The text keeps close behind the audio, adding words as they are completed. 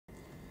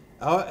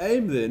Our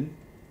aim then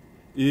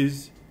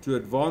is to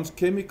advance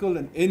chemical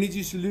and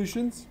energy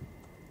solutions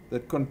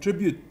that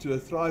contribute to a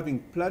thriving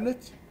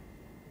planet,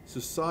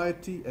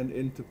 society, and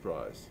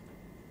enterprise.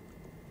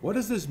 What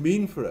does this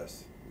mean for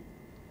us?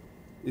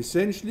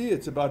 Essentially,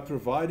 it's about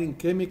providing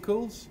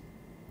chemicals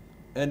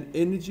and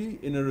energy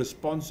in a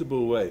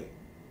responsible way.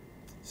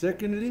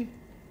 Secondly,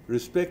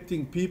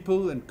 respecting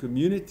people and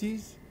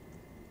communities,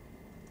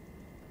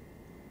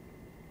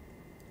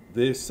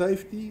 their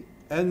safety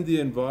and the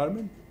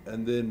environment.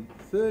 And then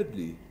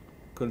thirdly,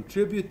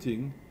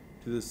 contributing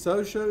to the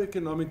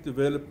socio-economic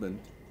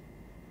development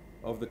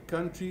of the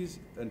countries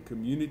and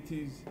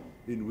communities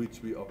in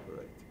which we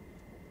operate.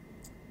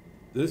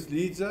 This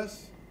leads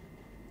us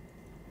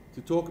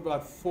to talk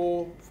about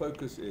 4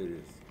 focus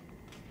areas.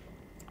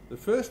 The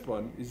first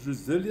one is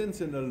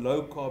resilience in a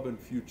low-carbon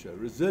future.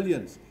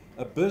 Resilience,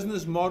 a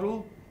business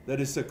model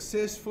that is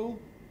successful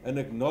and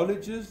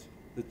acknowledges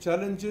the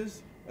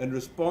challenges and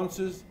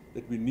responses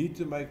that we need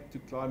to make to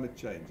climate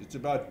change. It's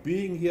about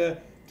being here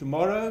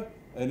tomorrow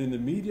and in the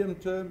medium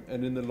term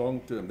and in the long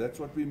term. That's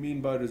what we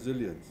mean by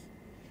resilience.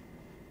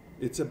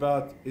 It's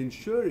about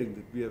ensuring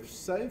that we have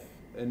safe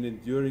and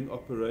enduring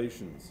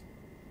operations,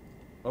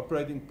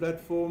 operating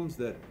platforms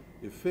that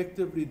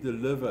effectively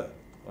deliver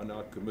on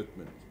our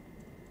commitment.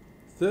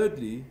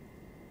 Thirdly,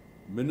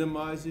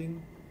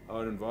 minimizing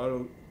our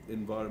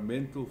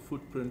environmental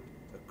footprint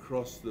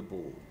across the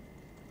board.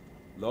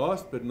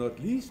 Last but not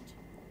least,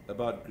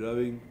 about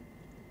growing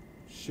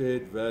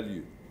shared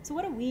value. So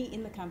what are we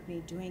in the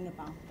company doing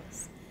about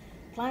this?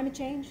 Climate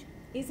change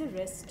is a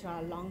risk to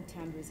our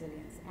long-term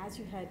resilience. As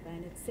you heard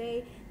Bernard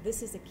say,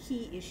 this is a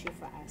key issue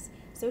for us.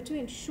 So to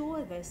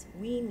ensure this,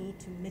 we need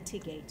to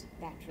mitigate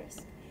that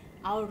risk.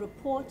 Our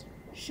report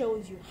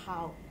shows you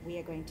how we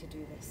are going to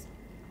do this.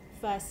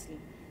 Firstly,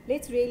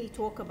 let's really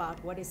talk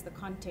about what is the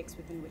context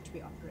within which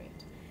we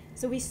operate.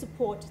 So we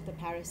support the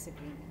Paris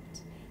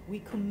Agreement. We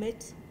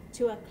commit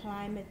to a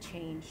climate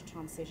change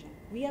transition.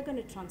 We are going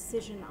to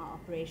transition our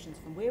operations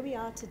from where we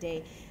are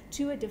today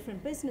to a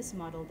different business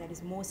model that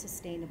is more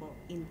sustainable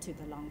into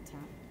the long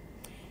term.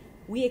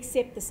 We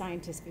accept the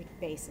scientific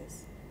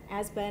basis.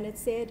 As Bernard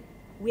said,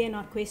 we are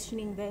not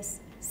questioning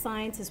this.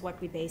 Science is what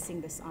we're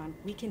basing this on.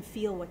 We can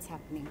feel what's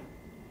happening.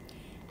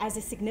 As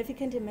a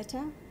significant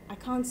emitter, I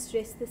can't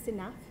stress this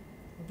enough.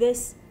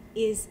 This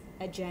is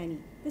a journey.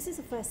 This is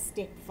the first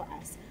step for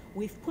us.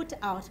 We've put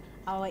out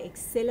our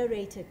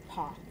accelerated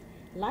path.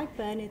 Like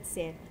Bernard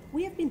said,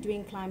 we have been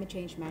doing climate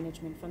change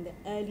management from the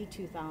early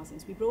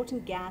 2000s. We brought in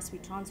gas, we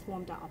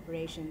transformed our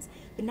operations,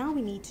 but now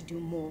we need to do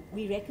more.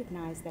 We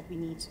recognize that we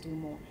need to do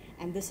more,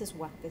 and this is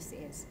what this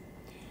is.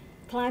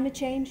 Climate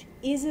change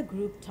is a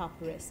group top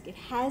risk. It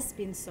has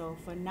been so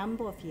for a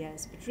number of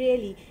years, but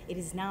really it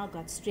has now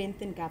got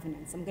strength in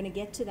governance. I'm going to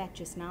get to that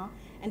just now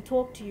and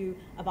talk to you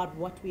about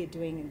what we are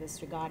doing in this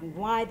regard and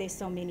why there's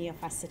so many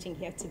of us sitting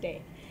here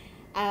today.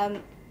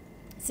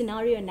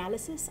 Scenario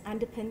analysis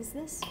underpins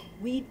this.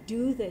 We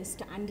do this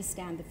to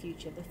understand the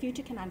future. The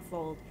future can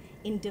unfold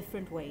in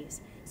different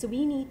ways. So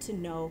we need to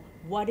know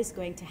what is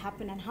going to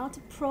happen and how to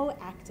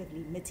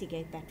proactively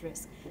mitigate that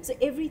risk. So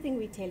everything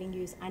we're telling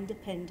you is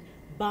underpinned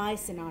by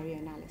scenario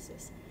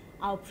analysis.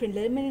 Our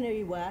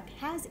preliminary work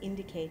has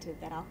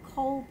indicated that our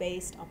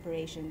coal-based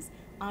operations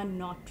are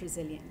not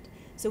resilient.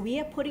 So we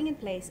are putting in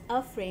place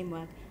a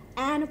framework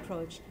and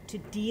approach to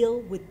deal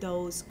with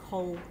those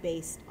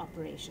coal-based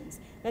operations.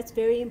 That's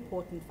very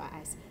important for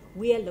us.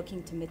 We are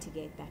looking to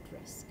mitigate that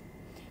risk.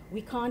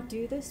 We can't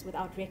do this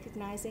without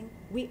recognizing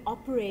we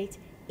operate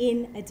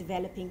in a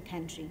developing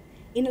country.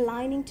 In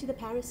aligning to the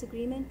Paris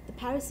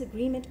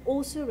Agreement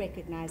also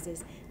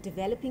recognizes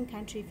developing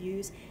country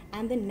views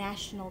and the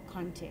national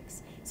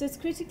context. So it's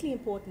critically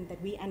important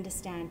that we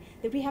understand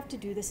that we have to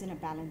do this in a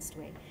balanced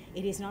way.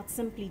 It is not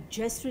simply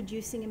just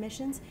reducing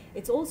emissions,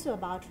 it's also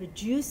about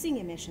reducing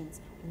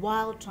emissions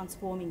while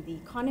transforming the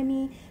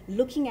economy,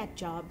 looking at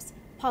jobs,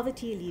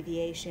 poverty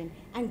alleviation,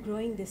 and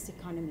growing this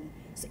economy.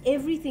 So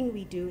everything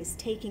we do is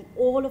taking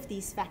all of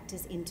these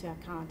factors into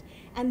account,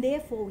 and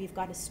therefore we've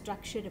got a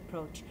structured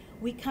approach.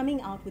 We're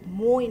coming out with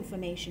more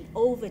information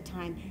over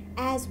time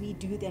as we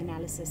do the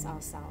analysis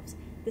ourselves.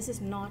 This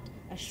is not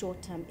a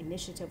short-term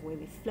initiative where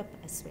we flip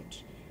a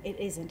switch. It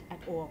isn't at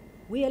all.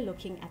 We are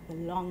looking at the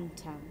long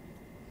term.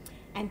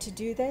 And to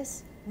do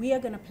this, we are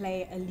going to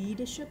play a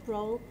leadership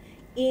role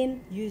in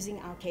using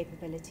our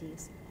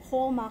capabilities.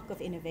 Hallmark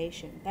of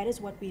innovation. That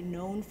is what we're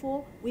known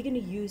for. We're going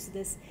to use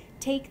this,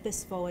 take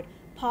this forward,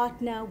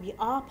 partner. We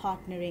are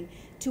partnering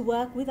to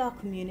work with our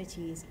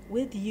communities,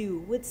 with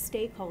you, with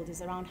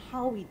stakeholders around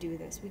how we do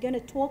this. We're going to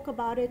talk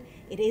about it.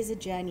 It is a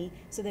journey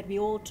so that we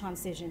all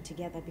transition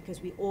together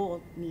because we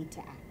all need to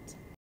act.